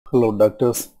Hello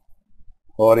doctors,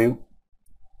 how are you?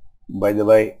 By the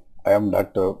way, I am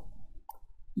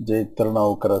Dr.J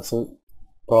Thirunavukkarasu,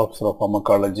 Professor of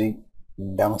Pharmacology,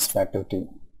 DAMS faculty.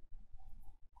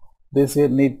 This year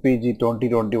NEET PG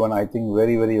 2021 I think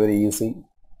very easy.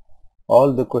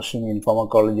 All the questions in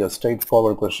pharmacology are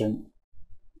straightforward question.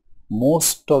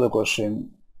 Most of the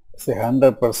question, say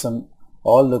 100%,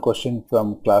 all the question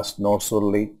from class notes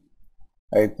only.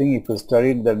 I think if you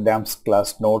studied the DAMS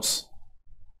class notes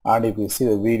and if you see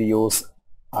the videos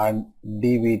and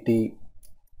DVT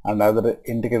and other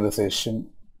integrated session,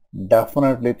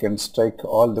 definitely can strike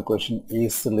all the question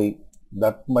easily.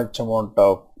 That much amount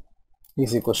of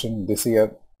easy question this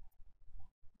year.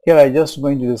 Here I just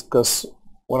going to discuss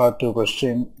one or two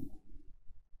questions.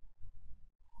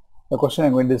 The question I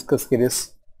am going to discuss here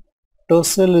is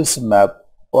tocilizumab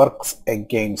works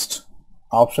against.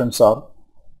 Options are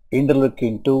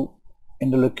interleukin 2,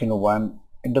 interleukin 1,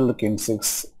 interleukin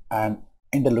 6 and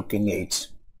interleukin 8.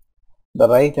 The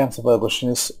right answer for the question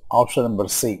is option number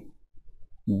C.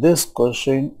 This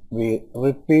question we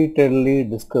repeatedly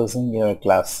discussing in our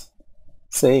class.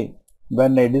 Say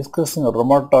when I discussing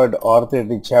rheumatoid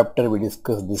arthritis chapter, we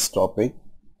discuss this topic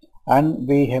and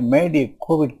we have made a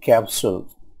COVID capsule.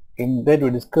 In that we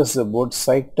discuss about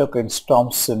cytokine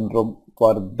storm syndrome.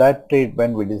 For that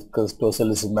treatment we discuss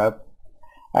tocilizumab.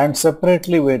 And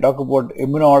separately we talk about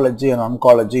immunology and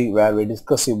oncology where we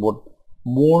discuss about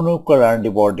monoclonal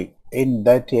antibody. In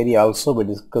that area also we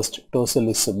discussed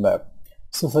tocilizumab.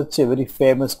 So such a very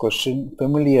famous question,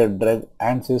 familiar drug,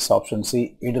 answer is option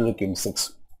C, interleukin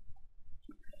 6.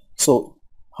 So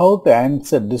how to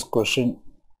answer this question?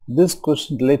 This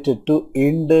question related to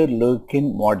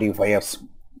interleukin modifiers.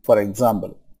 For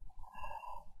example,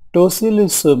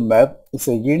 tocilizumab is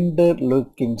a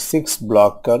interleukin 6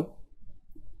 blocker.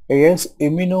 It has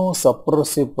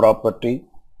immunosuppressive property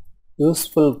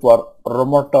useful for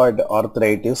rheumatoid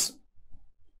arthritis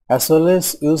as well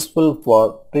as useful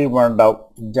for treatment of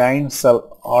giant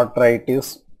cell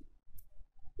arteritis,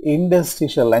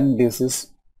 interstitial lung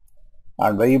disease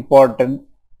and very important,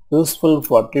 useful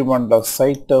for treatment of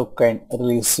cytokine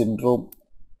release syndrome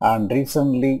and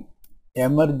recently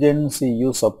emergency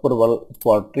use approval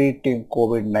for treating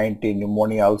COVID-19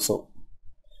 pneumonia also.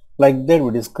 Like that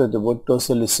we discussed about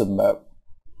tocilizumab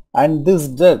and this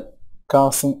drug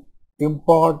causing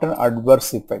important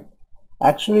adverse effect.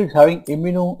 Actually it's having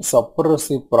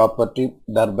immunosuppressive property,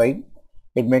 thereby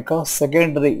it may cause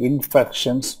secondary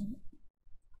infections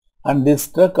and this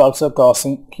drug also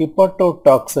causing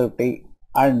hepatotoxicity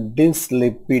and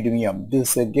dyslipidemia.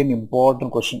 This is again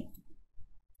important question.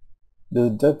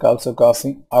 This drug also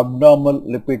causing abnormal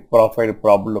lipid profile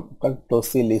problem called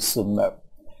tocilizumab.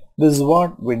 This is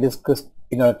what we discussed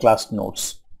in our class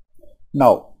notes.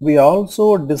 Now, we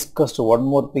also discussed one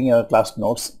more thing in our class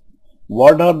notes.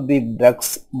 What are the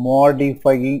drugs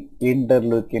modifying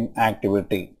interleukin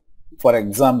activity? For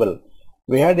example,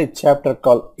 we had a chapter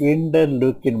called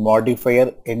interleukin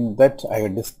modifier. In that I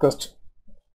discussed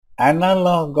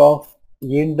analog of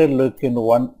interleukin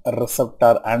 1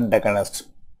 receptor antagonist.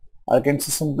 I can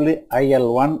say simply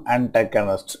IL-1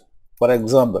 antagonist. For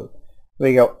example,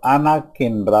 we have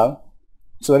anakinra.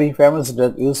 It's very famous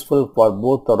drug useful for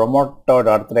both rheumatoid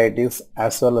arthritis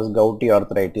as well as gouty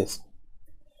arthritis.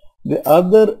 The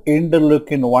other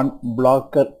interleukin 1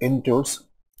 blocker includes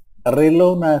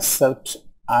rilonacept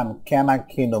and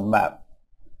canakinumab.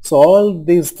 So all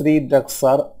these three drugs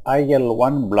are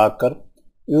IL-1 blocker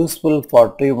useful for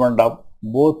treatment of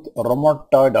both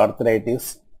rheumatoid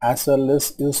arthritis as well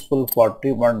as useful for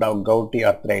treatment of gouty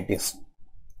arthritis.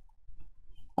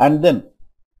 And then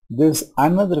this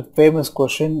another famous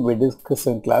question we discussed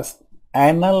in class,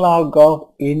 analog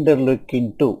of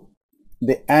interleukin 2.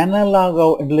 The analog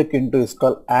of interleukin 2 is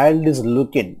called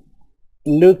aldesleukin.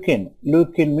 Leukin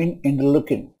means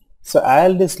interleukin. So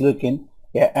aldesleukin,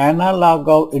 an analog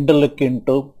of interleukin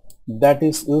 2 that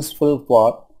is useful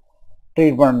for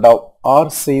treatment of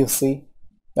RCC,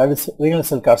 that is renal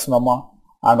cell carcinoma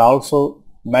and also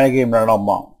malignant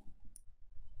melanoma.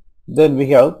 Then we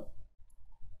have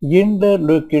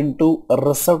interleukin 2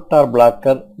 receptor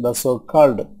blocker, the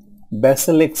so-called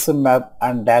basiliximab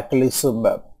and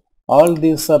daclizumab. All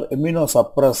these are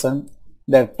immunosuppressant.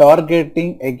 They are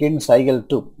targeting against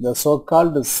IL-2, the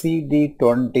so-called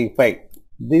CD25.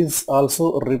 This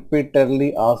also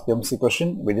repeatedly asked MC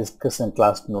question we discussed in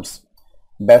class notes.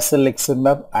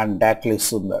 Basiliximab and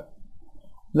daclizumab.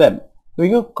 Then we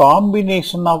have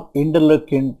combination of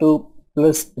interleukin 2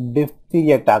 plus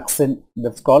diphtheria toxin,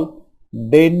 that's called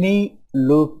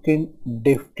denileukin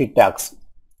diphthitax.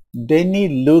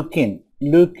 Denileukin,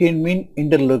 leukin means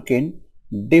interleukin,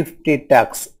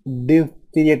 diphthitax,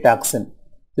 diphtheria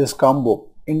this combo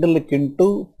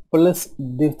interleukin-2 plus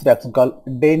diphtheria called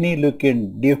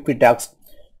denileukin-diphthria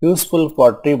useful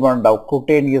for treatment of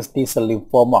cutaneous T-cell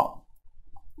lymphoma,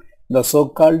 the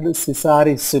so-called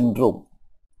Sézary syndrome.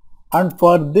 And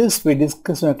for this we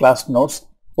discussed in class notes,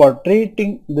 for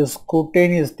treating this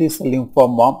cutaneous T-cell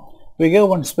lymphoma, we have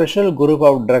one special group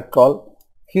of drug called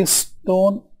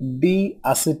histone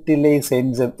deacetylase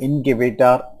enzyme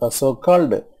inhibitor, the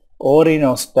so-called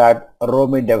orinostat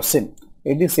romidepsin.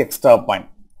 It is extra point.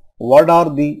 What are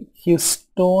the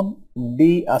histone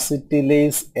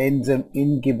deacetylase enzyme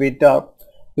inhibitor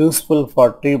useful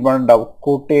for treatment of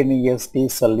cutaneous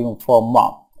T-cell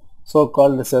lymphoma,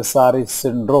 so-called Sézary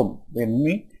syndrome,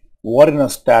 in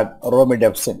orinostat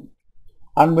romidepsin.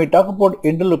 And we talk about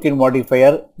interleukin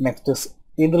modifier. Next is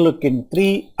interleukin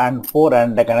 3 and 4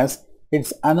 antagonist.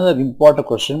 It's another important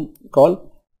question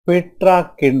called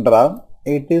Petrachindra.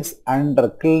 It is under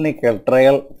clinical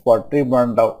trial for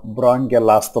treatment of bronchial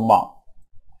asthma.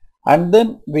 And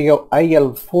then we have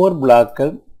IL-4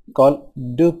 blocker called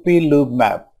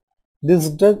dupilumab. This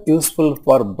drug useful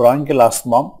for bronchial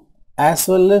asthma as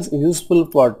well as useful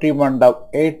for treatment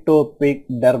of atopic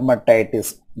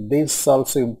dermatitis. This is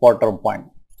also important point.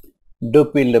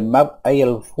 Dupilumab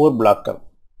IL-4 blocker.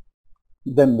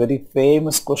 Then very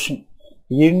famous question,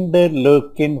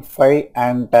 interleukin 5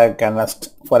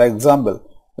 antagonist. For example,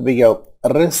 we have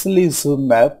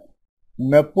reslizumab,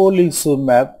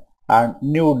 mepolizumab and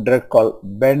new drug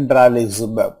called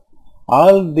benralizumab.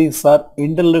 All these are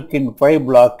interleukin 5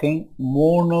 blocking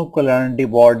monoclonal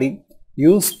antibody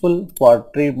useful for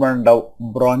treatment of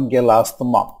bronchial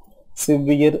asthma,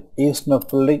 severe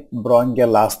eosinophilic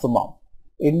bronchial asthma.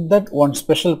 In that one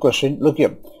special question, look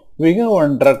here, we have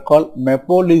one drug called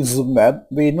mepolizumab.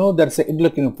 We know that's an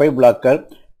interleukin 5 blocker.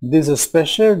 This is a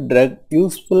special drug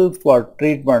useful for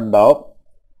treatment of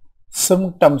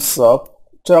symptoms of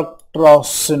Church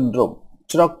syndrome.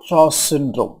 Church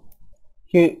syndrome.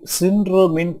 Here,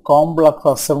 syndrome means complex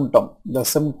of symptom. The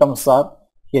symptoms are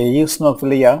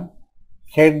eosinophilia,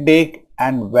 headache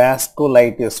and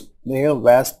vasculitis. They have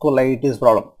vasculitis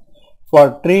problem.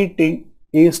 For treating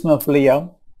eosinophilia,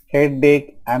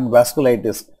 headache and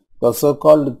vasculitis, the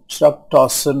so-called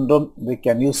Church syndrome, we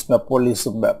can use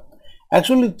mepolizumab.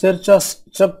 Actually, Church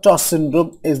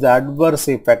syndrome is the adverse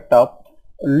effect of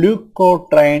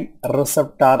leukotriene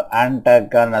receptor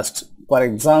antagonist. For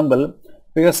example,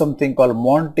 we have something called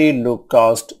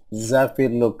montelukast,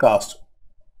 zafirlukast.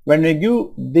 When we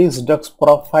give these drugs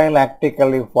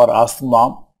prophylactically for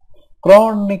asthma,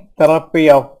 chronic therapy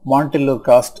of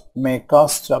montelukast may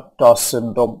cause Church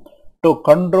syndrome. To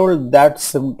control that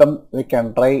symptom, we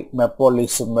can try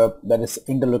mepolizumab, that is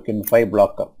interleukin 5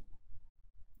 blocker.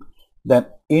 Then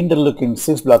interleukin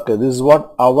 6 blocker. This is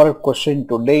what our question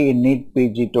today in NEET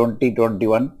PG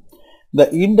 2021. The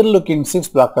interleukin 6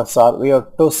 blockers are, we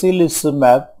have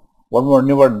tocilizumab, one more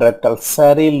newer drug called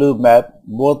sarilumab.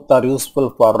 Both are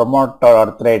useful for rheumatoid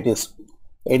arthritis.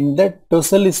 In that,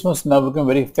 tocilizumab is now become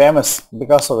very famous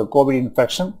because of the COVID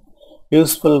infection,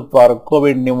 useful for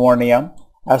COVID pneumonia,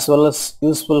 as well as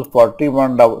useful for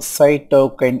treatment of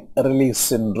cytokine release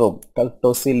syndrome called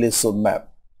tocilizumab.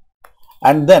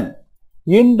 And then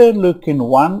interleukin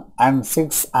 1 and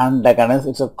 6 antagonist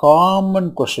is a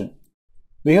common question.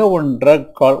 We have one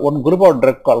group of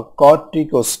drug called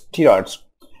corticosteroids.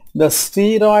 The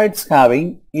steroids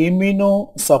having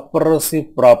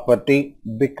immunosuppressive property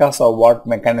because of what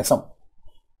mechanism?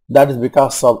 That is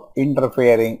because of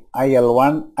interfering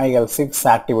IL-1, IL-6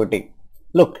 activity.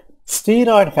 Look,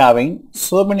 steroid having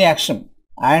so many action,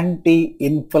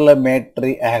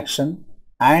 anti-inflammatory action,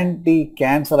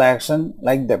 anti-cancer action,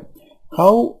 like them.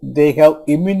 How they have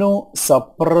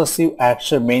immunosuppressive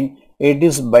action mean it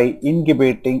is by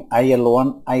inhibiting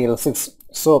IL-1, IL-6.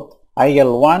 So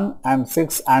IL-1 and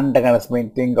 6 antagonists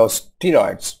mean think of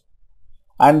steroids.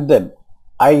 And then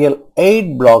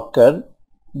IL-8 blocker,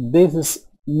 this is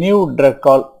new drug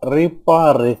called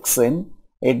riparixin.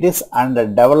 It is under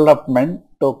development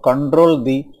to control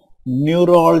the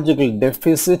neurological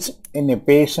deficits in a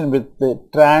patient with the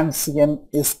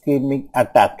transient ischemic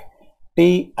attack.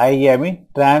 TIM,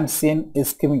 transient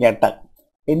ischemic attack.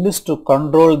 In this, to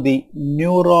control the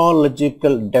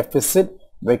neurological deficit,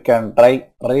 we can try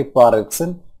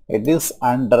riparixin. It is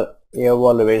under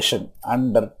evaluation,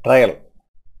 under trial.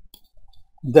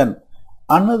 Then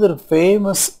another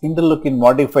famous interleukin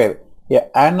modifier, an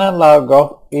analog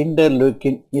of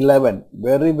interleukin 11,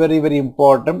 very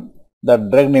important. The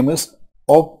drug name is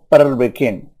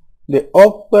opervikin. The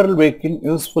opervikin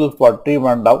useful for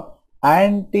treatment of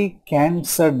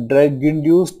anti-cancer drug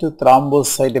induced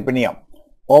thrombocytopenia.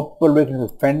 opioid is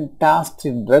a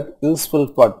fantastic drug useful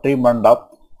for treatment of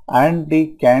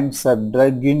anti-cancer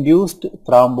drug-induced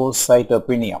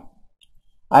thrombocytopenia.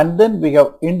 And then we have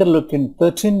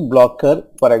interleukin-13 blocker,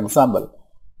 for example,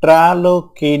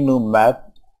 tralokinumab,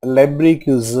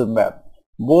 lebrikizumab.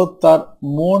 Both are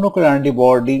monoclonal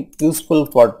antibody useful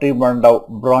for treatment of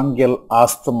bronchial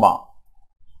asthma.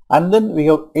 And then we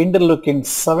have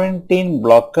interleukin-17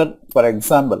 blocker, for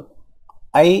example,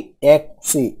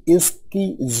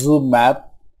 iskizumab,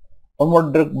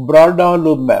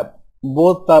 brodalumab.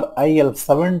 Both are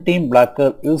IL-17 blocker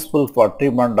useful for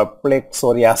treatment of plaque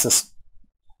psoriasis.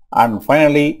 And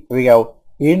finally, we have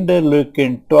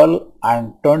interleukin-12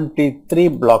 and 23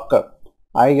 blocker,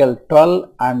 IL-12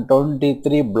 and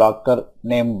 23 blocker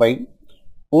named by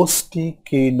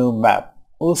ustekinumab.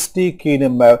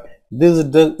 Ustekinumab, this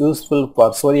drug useful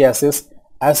for psoriasis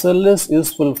as well as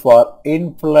useful for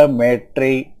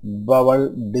inflammatory bowel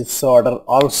disorder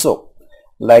also.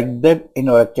 Like that, in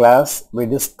our class we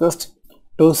discussed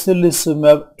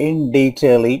tocilizumab in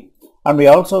detail, and we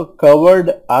also covered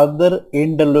other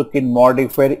interleukin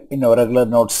modifier in our regular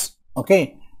notes.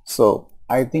 Okay, so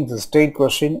I think it's a straight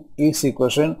question, easy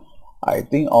question. I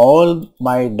think all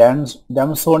my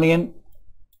Damsonian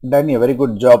done a very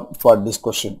good job for this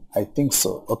question. I think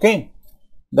so. Okay,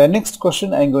 the next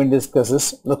question I am going to discuss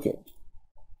is, look here,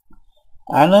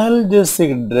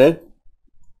 analgesic drug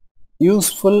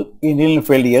useful in renal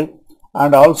failure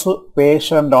and also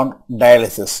patient on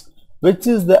dialysis. Which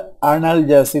is the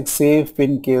analgesic safe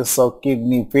in case of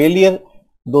kidney failure?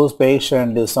 Those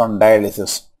patient is on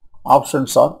dialysis.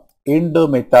 Options are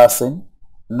indomethacin,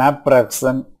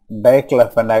 naproxen,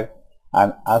 diclofenac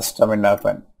and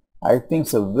acetaminophen. I think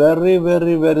it's a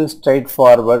very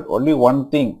straightforward. Only one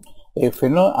thing, if you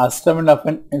know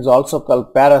acetaminophen is also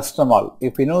called paracetamol.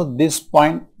 If you know this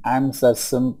point, answer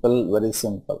simple, very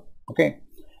simple. Okay.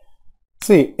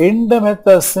 See,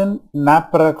 indomethacin,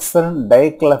 naproxen,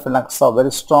 diclofenac are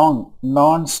very strong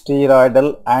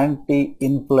non-steroidal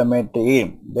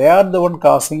anti-inflammatory. They are the one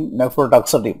causing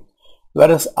nephrotoxicity.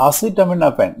 Whereas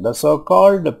acetaminophen, the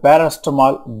so-called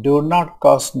paracetamol, do not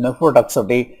cause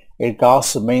nephrotoxicity. It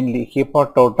causes mainly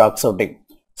hepatotoxicity.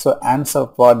 So answer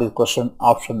for this question,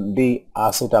 option D,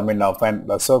 acetaminophen,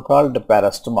 the so-called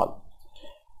paracetamol.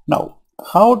 Now,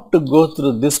 how to go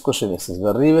through this question? This is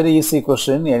a very easy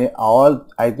question.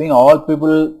 I think all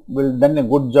people will done a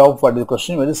good job for this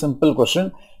question. Very simple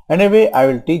question. Anyway, I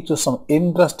will teach you some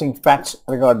interesting facts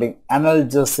regarding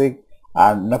analgesic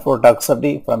and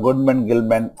nephrotoxicity from Goodman,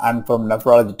 Gilman and from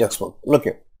nephrology textbook. Look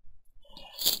here.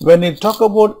 When you talk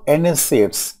about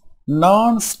NSAIDs,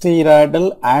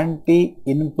 non-steroidal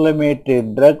anti-inflammatory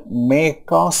drug may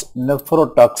cause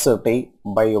nephrotoxicity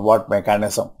by what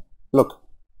mechanism? Look.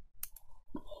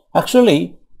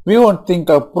 Actually, we won't think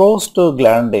of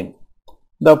prostaglandin.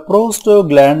 The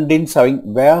prostaglandins having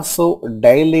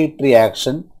vasodilatory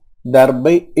action,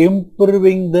 thereby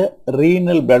improving the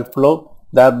renal blood flow,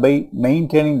 thereby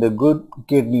maintaining the good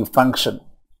kidney function.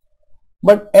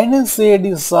 But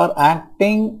NSAIDs are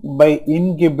acting by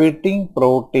inhibiting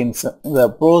proteins, the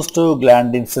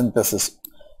prostaglandin synthesis.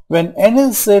 When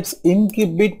NSAIDs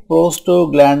inhibit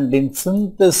prostaglandin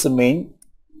synthesis, means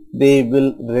they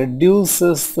will reduce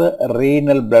the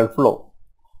renal blood flow.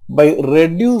 By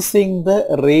reducing the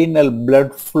renal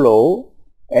blood flow,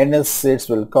 NSAIDs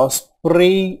will cause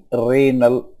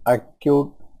pre-renal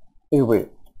acute event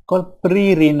called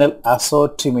pre-renal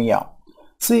azotemia.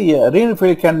 See, renal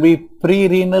failure can be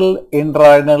pre-renal,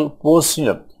 intrarenal,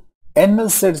 post-renal.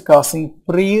 NSAIDs causing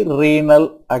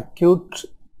pre-renal acute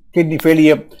kidney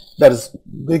failure, that is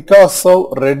because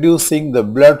of reducing the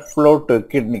blood flow to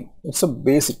kidney. It's a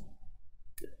basic.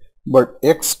 But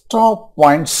extra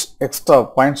points,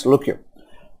 look here.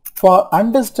 For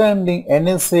understanding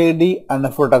NSAID and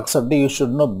nephrotoxicity, you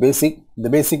should know basic. The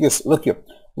basic is, look here,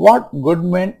 what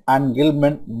Goodman and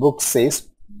Gilman book says,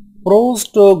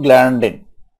 prostaglandin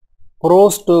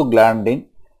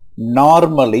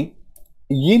normally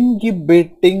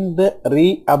inhibiting the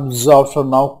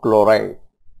reabsorption of chloride.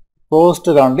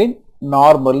 Prostaglandin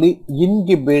normally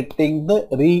inhibiting the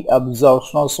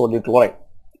reabsorption of sodium chloride,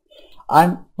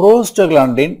 and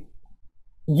prostaglandin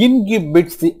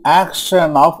inhibits the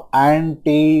action of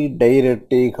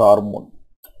antidiuretic hormone.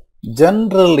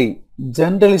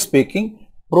 Generally speaking,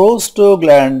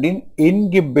 prostaglandin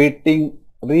inhibiting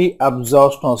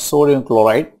reabsorption of sodium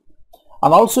chloride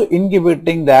and also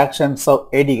inhibiting the actions of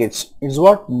ADH is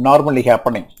what normally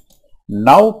happening.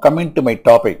 Now coming to my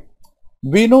topic.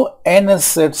 We know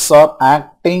NSAIDs are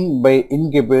acting by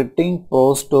inhibiting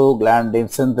prostaglandin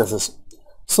synthesis.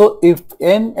 So if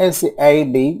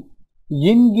NSAID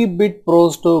inhibit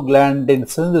prostaglandin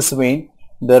synthesis means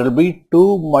there will be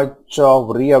too much of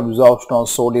reabsorption of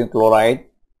sodium chloride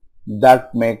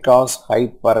that may cause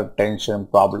hypertension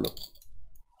problem.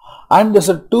 And there's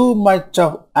too much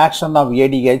of action of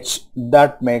ADH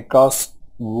that may cause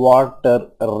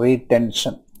water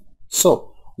retention.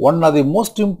 So one of the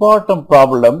most important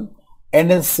problem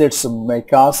NSAIDs may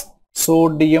cause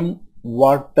sodium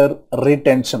water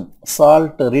retention,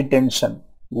 salt retention,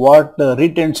 water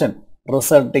retention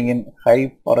resulting in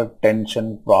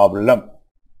hypertension problem.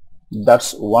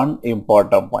 That's one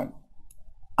important point.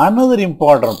 Another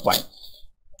important point.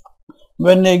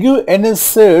 When you give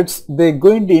NSAIDs, they are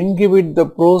going to inhibit the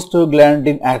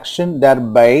prostaglandin action,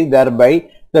 thereby there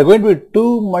are going to be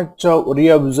too much of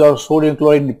reabsorbed sodium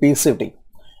chloride in PCT.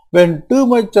 When too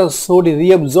much of sodium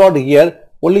reabsorbed here,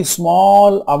 only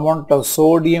small amount of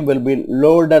sodium will be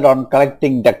loaded on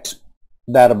collecting duct,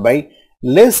 thereby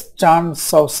less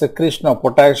chance of secretion of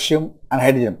potassium and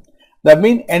hydrogen. That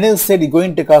means NSAID is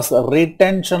going to cause a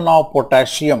retention of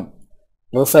potassium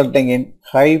resulting in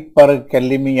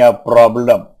hyperkalemia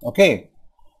problem. Okay,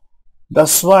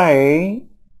 that's why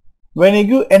when you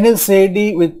give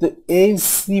NSAID with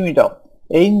ACE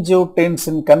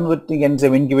angiotensin converting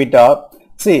enzyme inhibitor,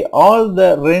 see all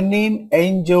the renin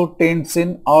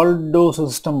angiotensin aldose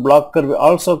system blocker will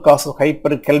also cause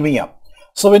hyperkalemia.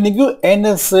 So when you give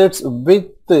NSAIDs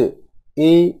with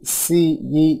ACE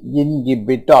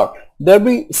inhibitor, there will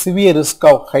be severe risk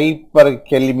of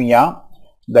hyperkalemia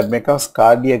that may cause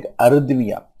cardiac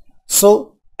arrhythmia.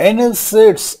 So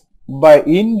NSAIDs by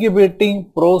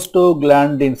inhibiting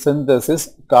prostaglandin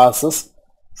synthesis causes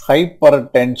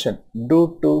hypertension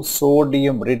due to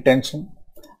sodium retention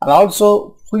and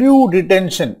also fluid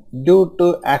retention due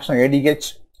to action of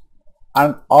ADH,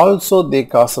 and also they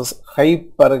causes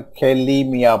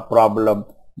hyperkalemia problem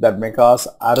that may cause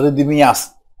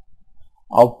arrhythmias.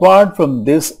 Apart from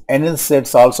this,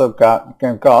 NSAIDs also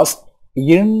can cause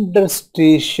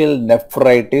interstitial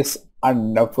nephritis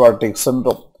and nephrotic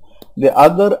syndrome. The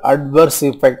other adverse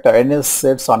effect of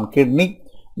NSAIDs on kidney,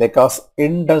 they cause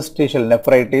interstitial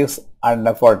nephritis and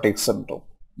nephrotic syndrome.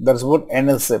 That's what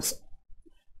NSAIDs.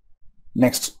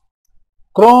 Next,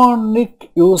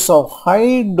 chronic use of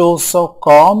high dose of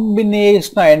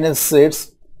combination of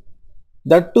NSAIDs,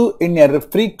 that too in a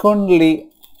frequently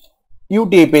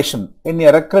UTI patient, in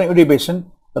a recurrent UTI patient,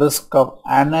 risk of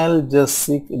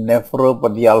analgesic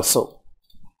nephropathy also.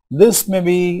 This may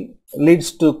be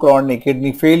leads to chronic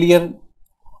kidney failure,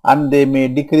 and they may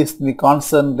decrease the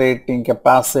concentrating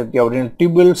capacity of renal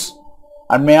tubules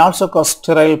and may also cause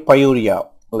sterile pyuria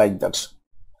like that.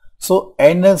 So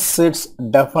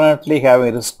NSAIDs definitely have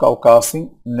a risk of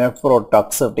causing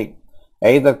nephrotoxicity,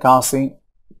 either causing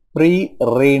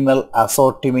pre-renal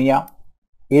azotemia,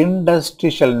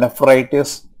 interstitial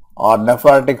nephritis or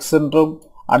nephrotic syndrome,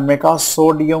 and may cause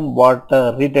sodium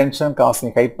water retention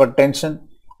causing hypertension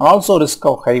and also risk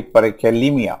of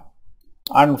hyperkalemia.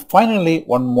 And finally,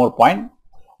 one more point,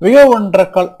 we have one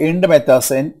drug called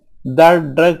indomethacin.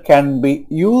 That drug can be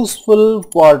useful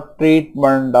for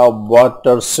treatment of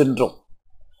Bartter syndrome.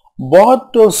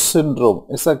 Bartter syndrome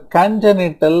is a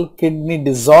congenital kidney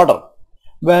disorder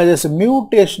where there is a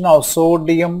mutation of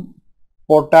sodium,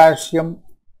 potassium,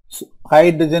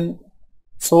 hydrogen,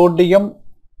 sodium,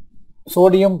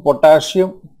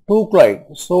 potassium, 2-chloride,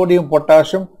 sodium,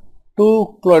 potassium,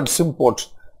 2-chloride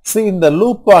symptoms. See, in the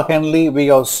loop of Henle, we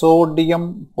have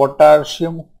sodium,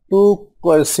 potassium,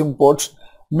 2-chloride symptoms.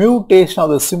 Mutation of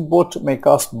the symptoms may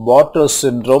cause Bartter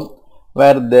syndrome,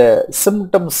 where the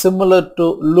symptoms similar to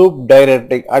loop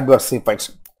diuretic adverse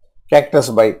effects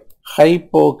characterized by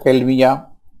hypokalemia,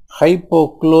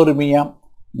 hypochloremia,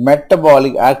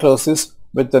 metabolic acidosis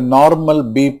with a normal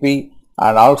BP,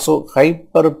 and also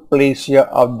hyperplasia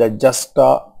of the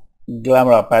justa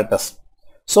glamer apparatus.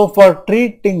 So for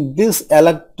treating this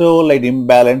electrolyte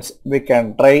imbalance, we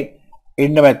can try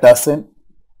indomethacin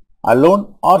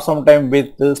alone or sometime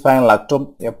with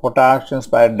spironolactone, a potassium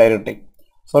spiral diuretic.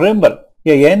 So remember,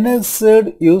 a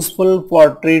NSAID useful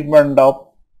for treatment of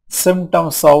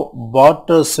symptoms of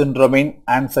Bartter syndrome in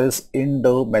answer is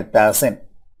indomethacin.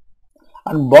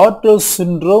 And Bartter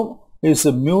syndrome is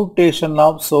a mutation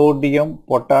of sodium,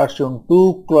 potassium,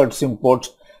 2-chloride symptoms.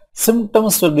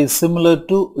 Symptoms will be similar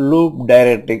to loop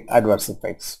diuretic adverse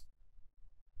effects.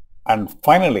 And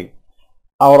finally,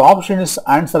 our option is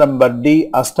answer number D,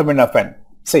 acetaminophen.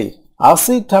 See,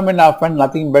 acetaminophen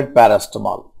nothing but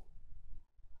paracetamol.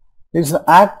 It is an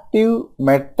active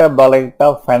metabolite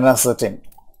of phenacetin.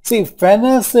 See,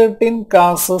 phenacetin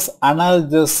causes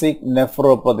analgesic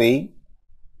nephropathy.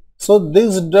 So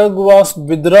this drug was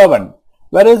withdrawn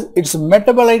whereas its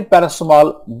metabolite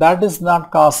paracetamol that is not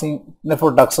causing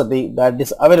nephrotoxicity that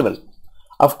is available.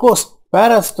 Of course,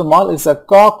 paracetamol is a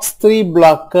COX-3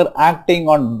 blocker acting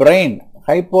on brain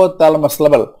hypothalamus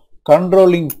level,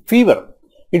 controlling fever.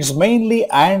 It's mainly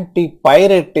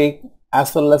antipyretic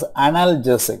as well as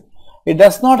analgesic. It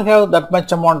does not have that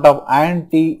much amount of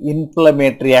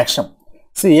anti-inflammatory action.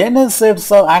 See,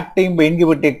 NSAIDs are acting by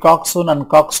inhibiting COX-1 and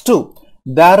COX-2,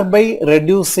 thereby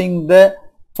reducing the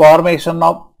formation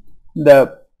of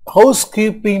the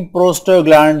housekeeping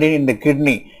prostaglandin in the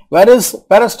kidney, whereas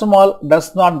paracetamol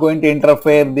does not going to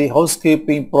interfere the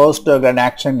housekeeping prostaglandin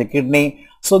action in the kidney,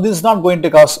 so this is not going to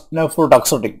cause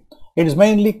nephrotoxicity. It is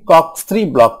mainly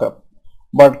COX-3 blocker.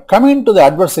 But coming to the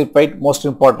adverse effect, most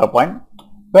important point,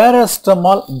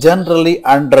 paracetamol generally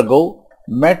undergo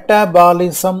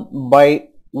metabolism by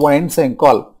one enzyme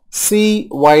called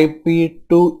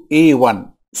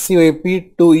CYP2E1.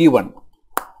 CYP2E1.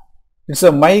 It's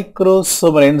a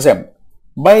microsomal enzyme.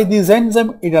 By this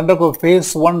enzyme, it undergoes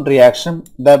phase 1 reaction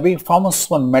that forms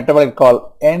one metabolite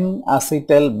called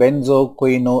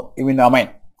N-acetyl-benzoquinoamine.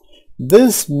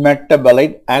 This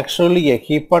metabolite actually a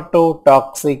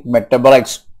hepatotoxic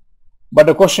metabolite. But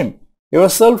a question,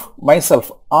 yourself,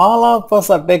 myself, all of us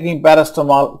are taking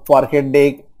paracetamol for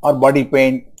headache or body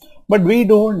pain, but we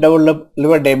don't develop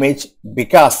liver damage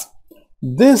because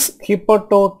this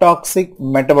hepatotoxic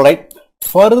metabolite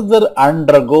further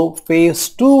undergo phase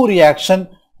 2 reaction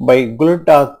by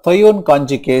glutathione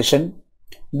conjugation.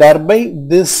 Thereby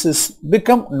this is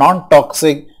become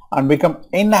non-toxic and become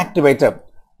inactivated.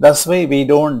 That's why we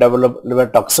don't develop liver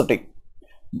toxicity.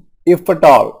 If at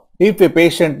all, if a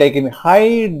patient taking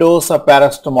high dose of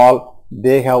paracetamol,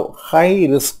 they have high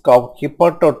risk of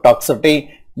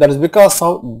hepatotoxicity. That is because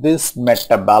of this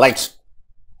metabolite.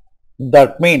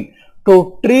 That means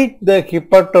to treat the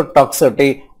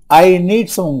hepatotoxicity, I need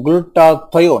some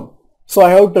glutathione. So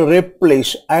I have to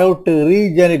replenish, I have to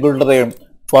regenerate glutathione.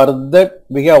 For that,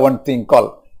 we have one thing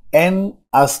called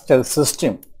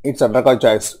N-acetylcysteine. It's a drug of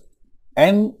choice.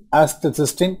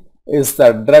 N-acetylcysteine is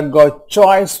the drug of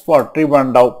choice for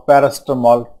treatment of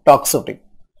paracetamol toxicity.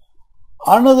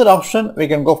 Another option, we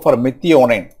can go for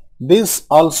methionine. This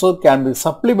also can be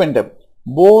supplemented.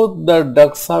 Both the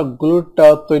drugs are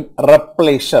glutathione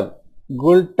replacer,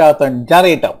 glutathione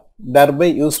generator, thereby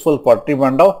useful for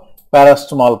treatment of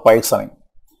paracetamol poisoning.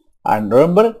 And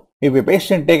remember, if a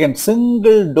patient taken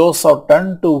single dose of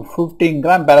 10 to 15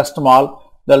 gram paracetamol,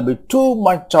 there will be too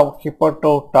much of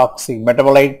hepatotoxic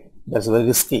metabolite. That's very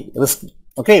risky.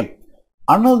 Okay.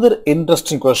 Another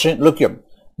interesting question. Look here.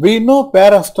 We know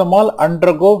paracetamol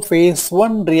undergo phase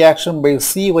 1 reaction by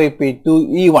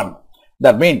CYP2E1.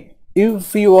 That means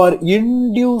if you are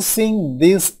inducing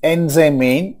this enzyme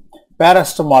in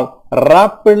paracetamol,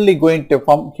 rapidly going to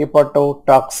form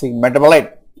hepatotoxic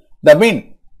metabolite. That means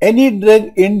any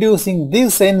drug inducing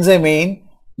this enzyme in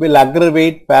will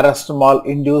aggravate paracetamol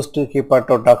induced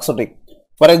hepatotoxicity.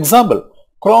 For example,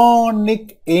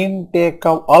 chronic intake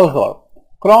of alcohol.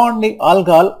 Chronic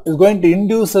alcohol is going to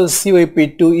induce a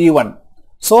CYP2E1.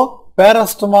 So,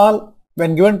 paracetamol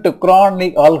when given to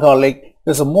chronic alcoholic,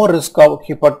 there is a more risk of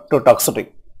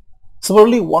hepatotoxicity.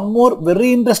 Similarly, one more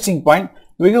very interesting point,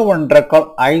 we have one drug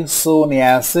called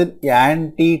isoniazid,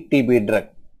 anti-TB drug.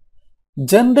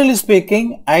 Generally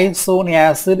speaking,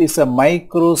 isoniazid is a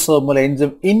microsomal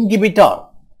enzyme inhibitor.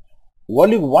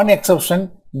 Only one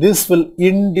exception, this will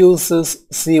induce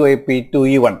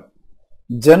CYP2E1.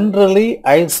 Generally,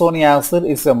 isoniazid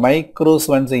is a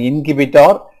microsomal enzyme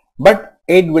inhibitor, but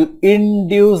it will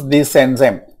induce this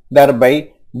enzyme.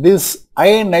 Thereby, this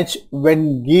INH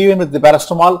when given with the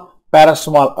paracetamol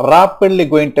rapidly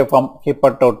going to form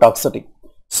hepatotoxicity.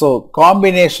 So,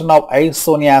 combination of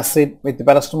isoniazid with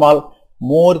paracetamol,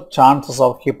 more chances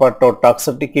of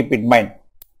hepatotoxicity, keep in mind.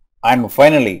 And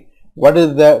finally, what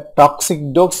is the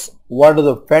toxic dose? What is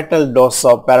the fatal dose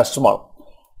of paracetamol?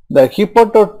 The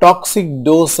hepatotoxic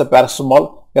dose of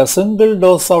paracetamol, a single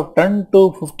dose of 10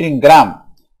 to 15 gram,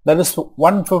 that is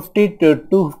 150 to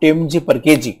 250 mg per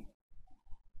kg.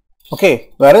 Okay,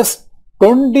 whereas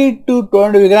 20 to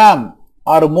 20 gram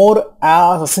or more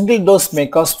as a single dose may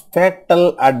cause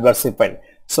fatal adverse effect.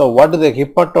 So, what is the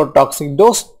hepatotoxic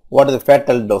dose? What is the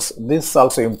fatal dose? This is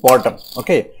also important.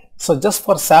 Okay. So, just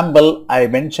for sample, I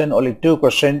mentioned only 2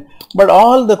 questions, but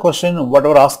all the questions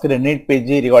whatever asked in NEET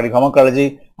PG regarding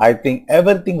pharmacology, I think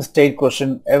everything state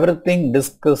question, everything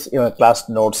discussed in your class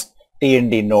notes,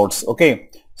 TND notes. Okay.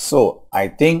 So, I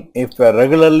think if you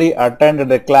regularly attended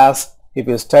the class, if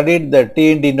you studied the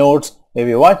TND notes, if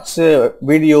you watch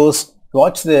videos,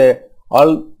 watch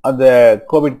all the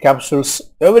COVID capsules,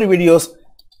 every videos,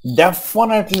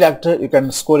 Definitely, doctor, you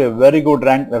can score a very good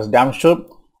rank. That's damn sure.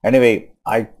 Anyway,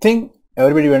 I think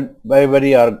everybody went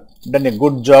very are done a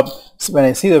good job. So when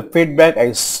I see the feedback,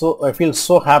 I feel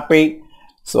so happy.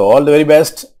 So all the very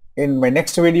best. In my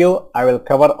next video, I will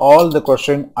cover all the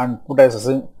questions and put as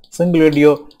a single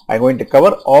video. I'm going to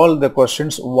cover all the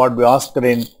questions what we asked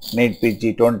in NEET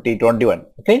PG 2021.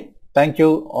 Okay. Thank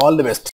you. All the best.